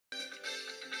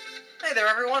Hey there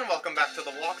everyone, welcome back to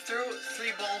the walkthrough.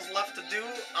 3 balls left to do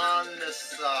on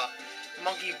this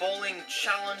monkey bowling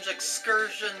challenge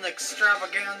excursion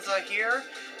extravaganza here.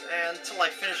 And until I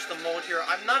finish the mode here,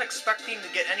 I'm not expecting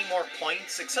to get any more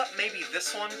points, except maybe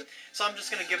this one. So I'm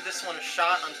just going to give this one a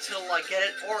shot until I get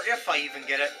it, or if I even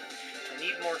get it. I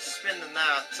need more spin than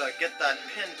that to get that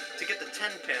pin, to get the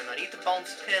 10 pin. I need to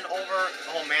bounce the pin over.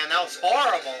 Oh man, that was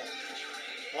horrible.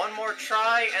 One more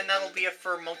try, and that'll be it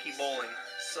for monkey bowling.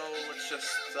 So let's just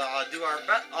do our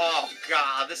bet. Oh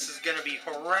god, this is gonna be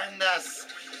horrendous.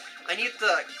 I need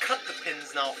to cut the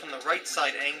pins now from the right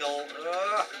side angle.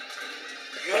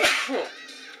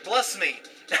 Bless me.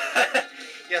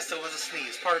 Yes, it was a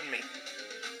sneeze, pardon me.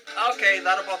 Okay,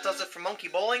 that about does it for monkey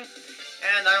bowling.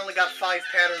 And I only got 5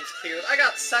 patterns cleared. I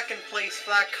got 2nd place for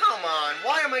that. Come on,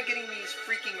 why am I getting these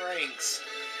freaking ranks?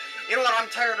 You know what, I'm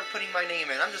tired of putting my name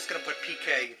in. I'm just gonna put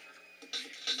PK.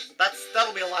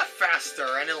 That'll be a lot faster,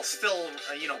 and it'll still,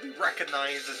 you know, be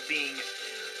recognized as being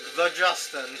the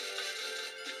Justin.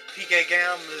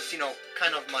 PkGam is, you know,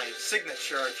 kind of my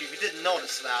signature, if you didn't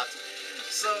notice that.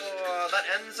 So, that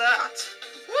ends that.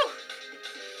 Woo!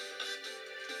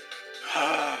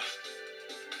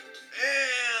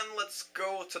 And let's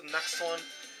go to the next one.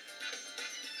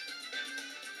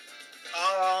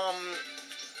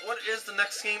 What is the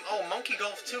next game? Oh, Monkey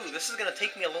Golf 2. This is gonna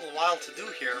take me a little while to do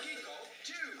here.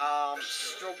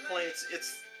 Stroke play,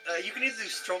 you can either do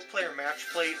stroke play or match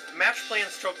play. Match play and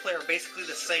stroke play are basically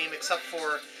the same, except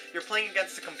for you're playing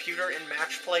against the computer in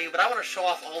match play, but I want to show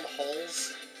off all the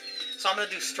holes. So I'm going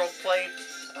to do stroke play.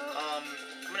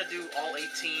 I'm going to do all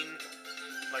 18,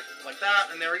 like that,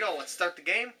 and there we go. Let's start the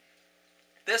game.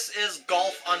 This is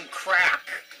Golf on Crack.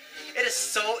 It is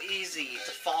so easy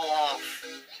to fall off.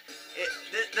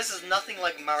 This is nothing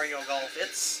like Mario Golf.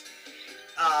 It's,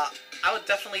 I would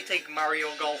definitely take Mario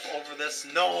Golf over this,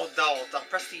 no doubt.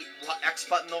 Press the X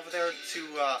button over there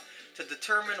to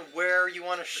determine where you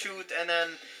want to shoot, and then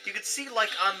you can see, like,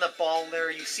 on the ball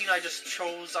there, you see I just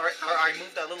chose, or I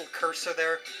moved that little cursor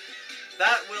there.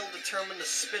 That will determine the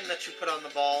spin that you put on the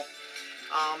ball.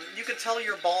 You can tell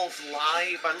your balls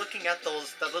lie by looking at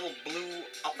that little blue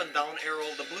up and down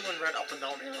arrow, the blue and red up and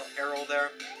down arrow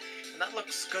there. And that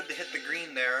looks good to hit the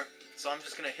green there. So I'm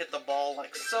just going to hit the ball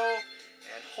like so.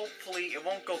 And hopefully it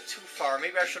won't go too far.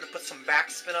 Maybe I should have put some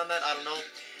backspin on that. I don't know.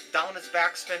 Down is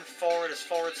backspin, forward is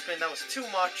forward spin. That was too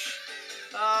much.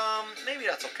 Maybe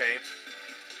that's okay.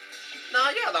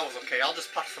 Nah, yeah, that was okay. I'll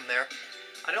just putt from there.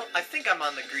 I think I'm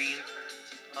on the green.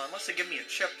 Unless they give me a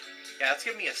chip. Yeah, it's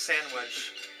giving me a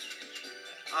sandwich.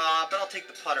 But I'll take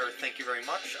the putter. Thank you very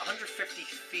much. 150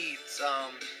 feet.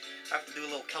 I have to do a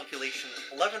little calculation.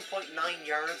 11.9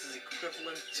 yards is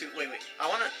equivalent to... Wait.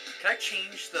 Can I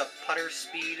change the putter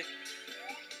speed?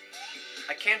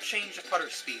 I can't change the putter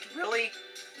speed. Really?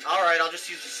 Alright, I'll just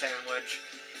use the sandwich.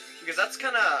 Because that's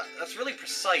really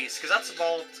precise. Because that's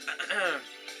about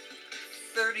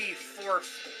 34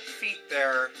 feet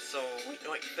there. So,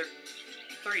 wait,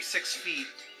 36 feet.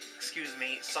 Excuse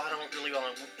me. So I don't really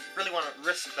want to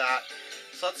risk that.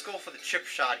 So let's go for the chip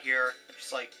shot here.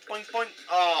 Just like, boing, boing.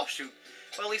 Oh, shoot.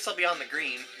 Well, at least I'll be on the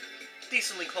green.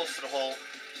 Decently close to the hole.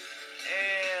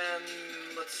 And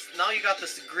now you got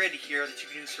this grid here that you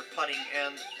can use for putting.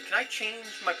 And can I change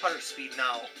my putter speed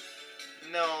now?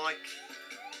 No, I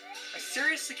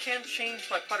seriously can't change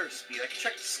my putter speed. I can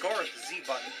check the score with the Z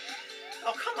button.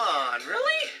 Oh, come on.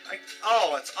 Really?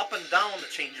 Oh, it's up and down to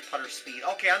change your putter speed.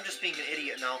 Okay, I'm just being an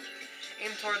idiot now.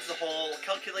 Aim towards the hole,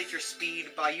 calculate your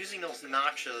speed by using those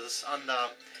notches on the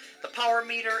power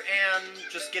meter, and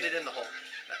just get it in the hole.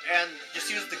 And just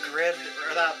use the grid,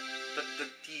 or the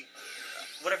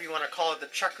whatever you want to call it, the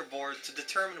checkerboard, to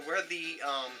determine where the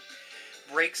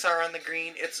breaks are on the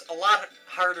green. It's a lot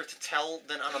harder to tell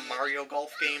than on a Mario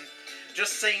Golf game.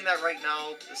 Just saying that right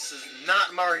now, this is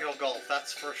not Mario Golf,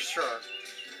 that's for sure.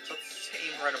 So let's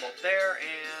aim right about there,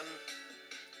 and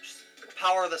just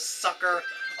power the sucker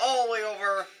all the way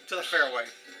over to the fairway.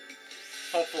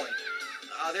 Hopefully.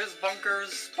 There's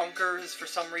bunkers for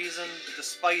some reason,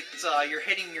 despite you're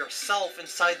hitting yourself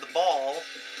inside the ball.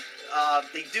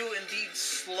 They do indeed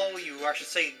slow you, or I should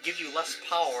say give you less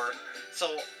power.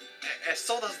 So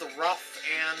does the rough,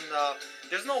 and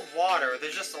there's no water,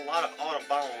 there's just a lot of out of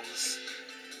bounds.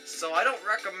 So I don't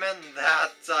recommend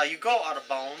that you go out of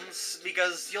bounds,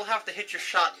 because you'll have to hit your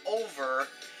shot over.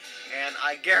 And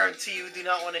I guarantee you do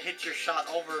not want to hit your shot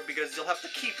over, because you'll have to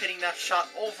keep hitting that shot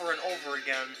over and over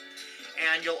again.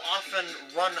 And you'll often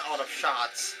run out of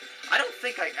shots. I don't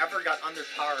think I ever got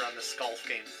underpowered on this golf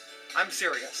game. I'm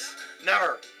serious.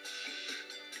 Never.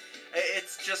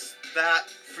 It's just that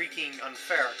freaking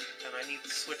unfair. And I need to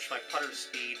switch my putter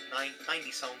speed.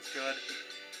 90 sounds good.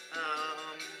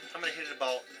 I'm gonna hit it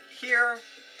about here,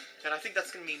 and I think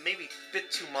that's gonna be maybe a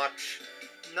bit too much.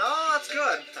 No, that's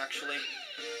good, actually.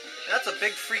 That's a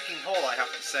big freaking hole, I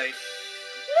have to say.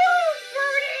 Woo,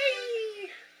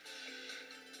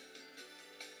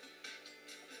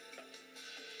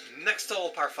 birdie! Next hole,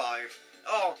 par 5.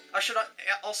 Oh, I should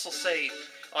also say,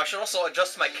 I should also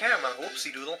adjust my camera.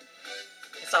 Whoopsie doodle.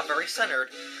 It's not very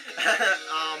centered.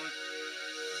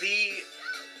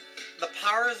 The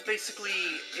powers basically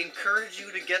encourage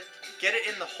you to get it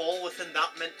in the hole within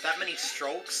that many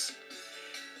strokes.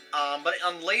 But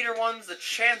on later ones, the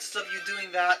chance of you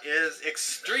doing that is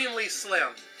extremely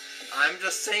slim. I'm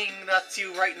just saying that to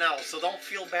you right now, so don't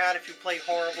feel bad if you play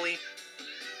horribly,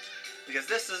 because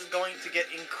this is going to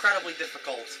get incredibly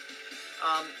difficult.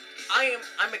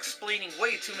 I'm explaining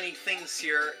way too many things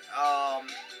here,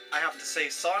 I have to say,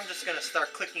 so I'm just going to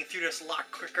start clicking through this a lot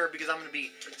quicker, because I'm going to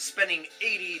be spending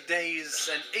 80 days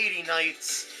and 80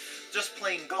 nights just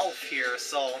playing golf here.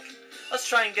 So let's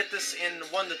try and get this in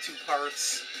 1 to 2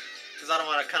 parts, because I don't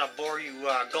want to kind of bore you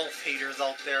golf haters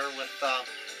out there with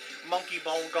monkey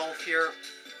ball golf here.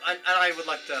 And I would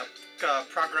like to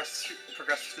progress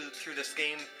through this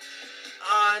game,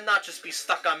 not just be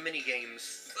stuck on mini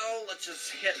games. So let's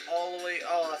just hit all the way.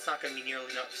 Oh, that's not going to be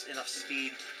nearly enough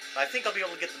speed. I think I'll be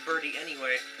able to get the birdie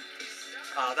anyway.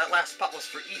 That last putt was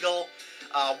for eagle.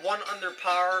 1 under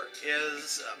par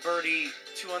is birdie.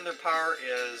 2 under par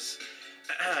is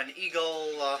an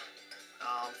eagle.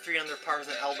 3 under par is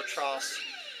an albatross.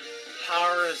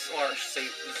 Par is, or I should say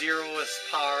 0 is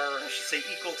par. I should say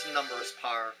equal to number is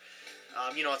par.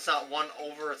 You know, it's not 1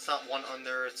 over, it's not 1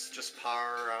 under, it's just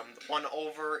par. 1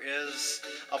 over is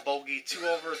a bogey, 2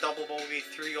 over, double bogey,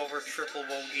 3 over, triple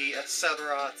bogey,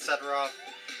 etc., etc.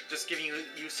 Just giving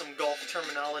you some golf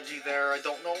terminology there. I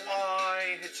don't know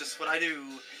why, it's just what I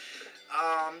do.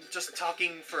 Just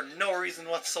talking for no reason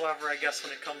whatsoever, I guess,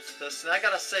 when it comes to this. And I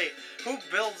gotta say, who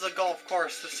builds a golf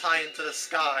course this high into the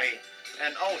sky?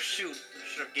 And oh shoot, I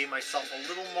should have gave myself a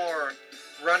little more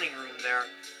running room there.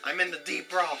 I'm in the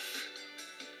deep rough.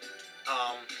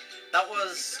 That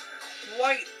was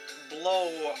quite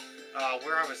below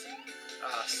where I was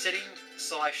sitting,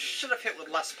 so I should have hit with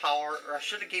less power, or I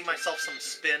should have gave myself some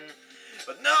spin.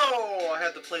 But no, I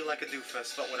had to play like a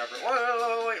doofus, but whatever.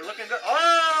 Wait, looking good.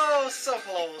 Oh, so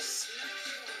close.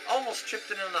 Almost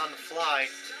chipped it in on the fly.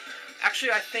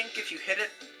 Actually, I think if you hit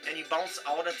it and you bounce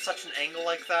out at such an angle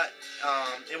like that,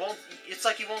 it's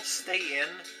like you won't stay in.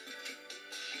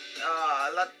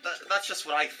 That's just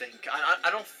what I think. I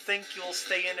don't think you'll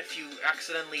stay in if you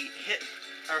accidentally hit,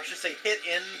 or I should say hit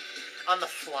in on the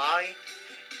fly.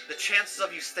 The chances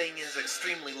of you staying in is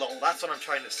extremely low. That's what I'm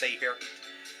trying to say here.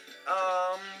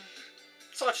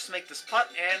 So let's just make this putt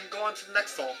and go on to the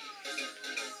next hole.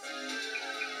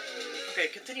 Okay,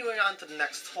 continuing on to the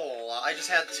next hole. I just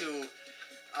had to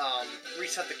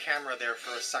reset the camera there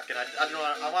for a second. I don't know,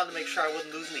 I wanted to make sure I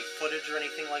wouldn't lose any footage or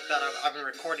anything like that. I've been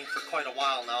recording for quite a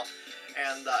while now,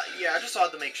 and yeah, I just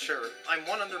wanted to make sure. I'm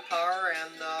 1 under par,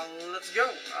 and let's go.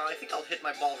 I think I'll hit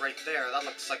my ball right there. That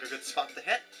looks like a good spot to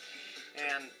hit.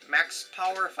 And max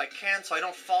power if I can, so I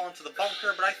don't fall into the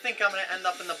bunker, but I think I'm going to end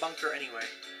up in the bunker anyway.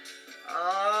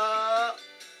 No,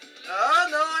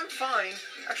 I'm fine.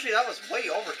 Actually, that was way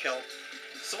overkill.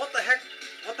 So what the heck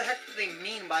do they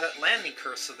mean by that landing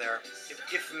cursor there?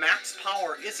 If max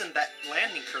power isn't that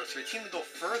landing cursor, it seemed to go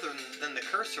further than the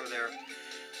cursor there.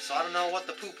 So I don't know what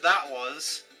the poop that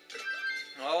was.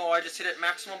 Oh, I just hit it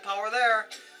maximum power there.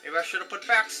 Maybe I should have put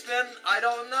backspin. I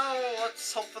don't know.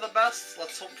 Let's hope for the best.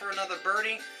 Let's hope for another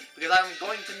birdie, because I'm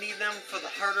going to need them for the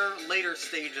harder later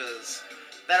stages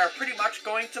that are pretty much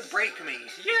going to break me.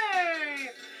 Yay!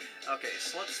 Okay,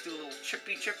 so let's do a little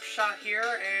chippy chip shot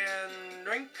here and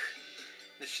drink.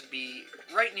 This should be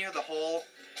right near the hole.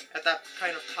 At that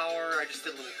kind of power, I just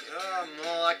did a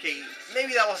little, okay,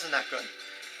 maybe that wasn't that good.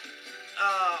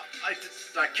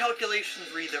 My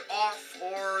calculations were either off,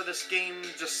 or this game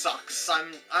just sucks.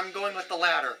 I'm going with the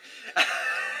latter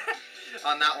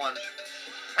on that one.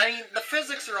 I mean, the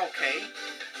physics are okay.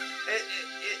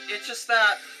 It's just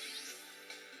that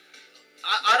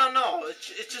I don't know.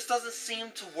 It just doesn't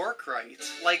seem to work right.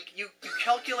 Like, you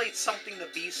calculate something to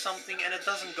be something, and it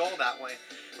doesn't go that way.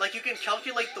 Like, you can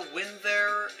calculate the wind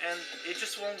there, and it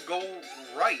just won't go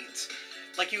right.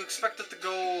 Like, you expect it to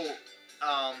go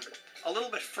a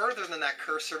little bit further than that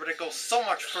cursor, but it goes so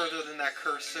much further than that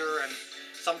cursor, and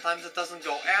sometimes it doesn't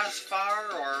go as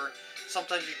far, or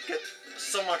sometimes you get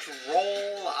so much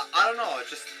roll. I don't know.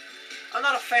 I'm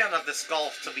not a fan of this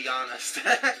golf, to be honest.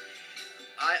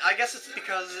 I guess it's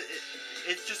because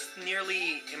it's just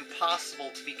nearly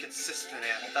impossible to be consistent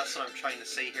at it. That's what I'm trying to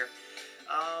say here.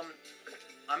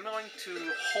 I'm going to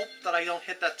hope that I don't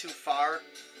hit that too far.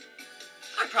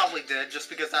 I probably did, just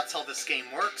because that's how this game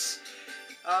works.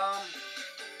 No,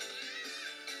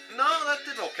 that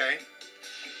did okay.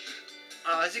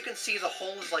 As you can see, the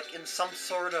hole is like in some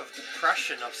sort of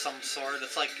depression of some sort.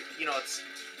 It's like, you know, it's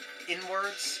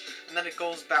inwards, and then it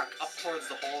goes back up towards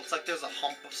the hole. It's like there's a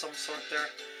hump of some sort there.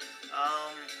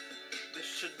 This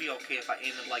should be okay if I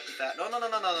aim it like that. No. A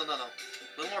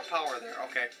little more power there.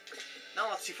 Okay. Now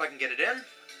let's see if I can get it in.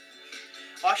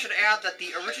 Oh, I should add that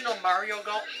the original Mario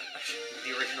Golf...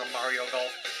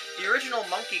 the original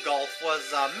Monkey Golf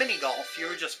was mini golf. You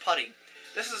were just putting.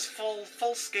 This is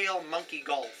full-scale Monkey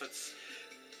Golf. It's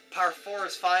par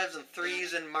 4s, 5s, and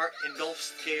 3s in golf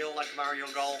scale like Mario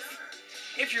Golf.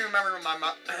 If you remember my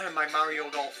Mario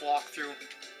Golf walkthrough.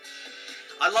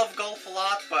 I love golf a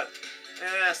lot, but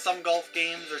some golf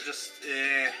games are just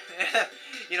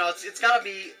you know, it's gotta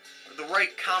be the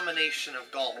right combination of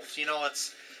golf. You know,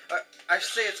 it's I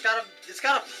say it's gotta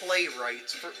play right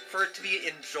for it to be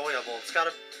enjoyable. It's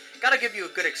gotta give you a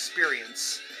good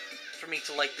experience for me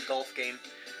to like the golf game,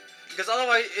 because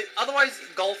otherwise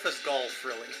golf is golf,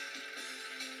 really.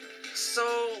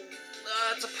 So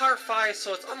it's a par 5,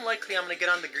 so it's unlikely I'm gonna get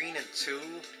on the green in 2.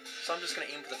 So I'm just gonna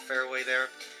aim for the fairway there.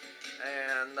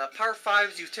 And par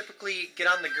 5s, you typically get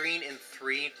on the green in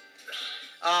 3.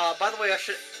 By the way, I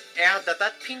should add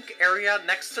that pink area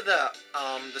next to the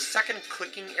second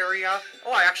clicking area.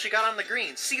 Oh, I actually got on the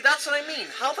green. See, that's what I mean.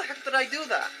 How the heck did I do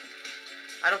that?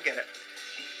 I don't get it.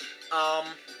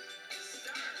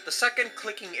 The second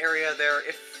clicking area there,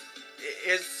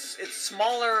 it's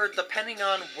smaller depending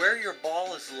on where your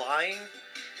ball is lying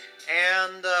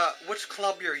and which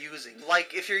club you're using.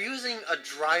 Like, if you're using a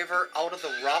driver out of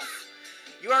the rough,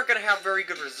 you aren't going to have very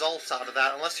good results out of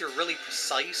that unless you're really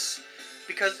precise.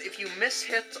 Because if you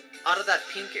miss-hit out of that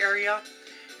pink area,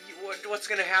 what's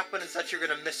going to happen is that you're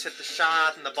going to miss-hit the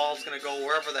shot and the ball's going to go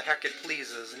wherever the heck it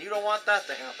pleases. And you don't want that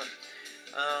to happen.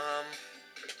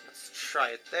 Let's try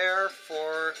it there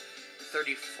for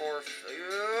 34.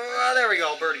 There we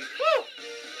go, birdie. Woo!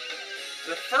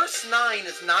 The first 9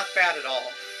 is not bad at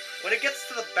all. When it gets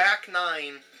to the back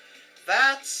 9,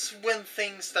 that's when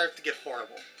things start to get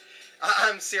horrible.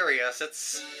 I'm serious.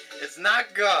 It's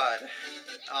not good.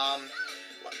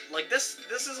 Like this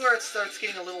is where it starts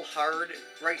getting a little hard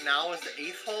right now, is the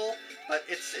 8th hole, but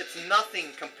it's nothing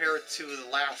compared to the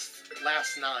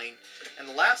last 9. And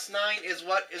the last 9 is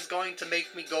what is going to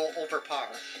make me go over par.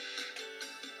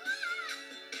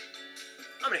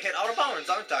 I'm gonna hit out of bounds,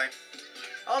 aren't I?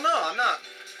 Oh no, I'm not.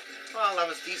 Well, that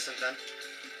was decent then.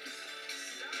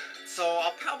 So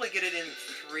I'll probably get it in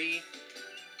 3.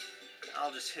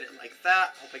 I'll just hit it like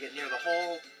that. Hope I get near the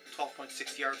hole.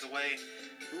 12.6 yards away.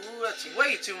 Ooh, that's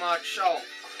way too much. Oh,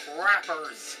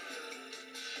 crappers.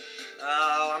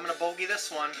 I'm gonna bogey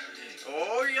this one.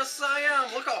 Oh, yes I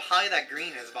am. Look how high that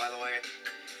green is, by the way.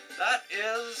 That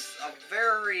is a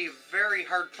very, very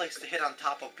hard place to hit on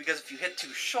top of, because if you hit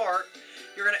too short,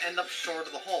 you're going to end up short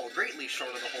of the hole. Greatly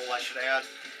short of the hole, I should add.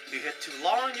 If you hit too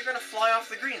long, you're going to fly off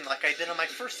the green, like I did on my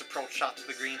first approach shot to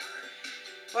the green.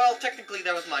 Well, technically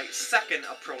that was my second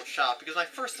approach shot, because my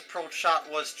first approach shot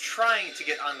was trying to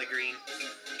get on the green.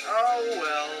 Oh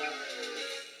well.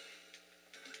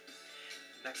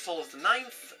 Next hole is the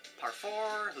 9th, par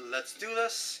 4. Let's do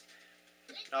this.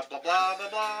 Blah blah blah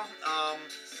blah.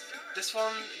 This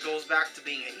one goes back to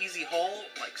being an easy hole,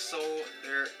 like so.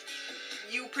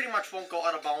 You pretty much won't go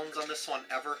out of bounds on this one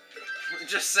ever.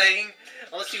 Just saying,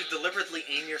 unless you deliberately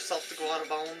aim yourself to go out of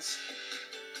bounds.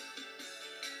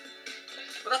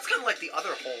 But that's kind of like the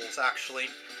other holes, actually.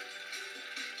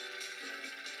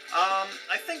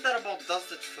 I think that about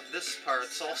does it for this part,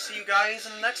 so I'll see you guys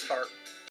in the next part.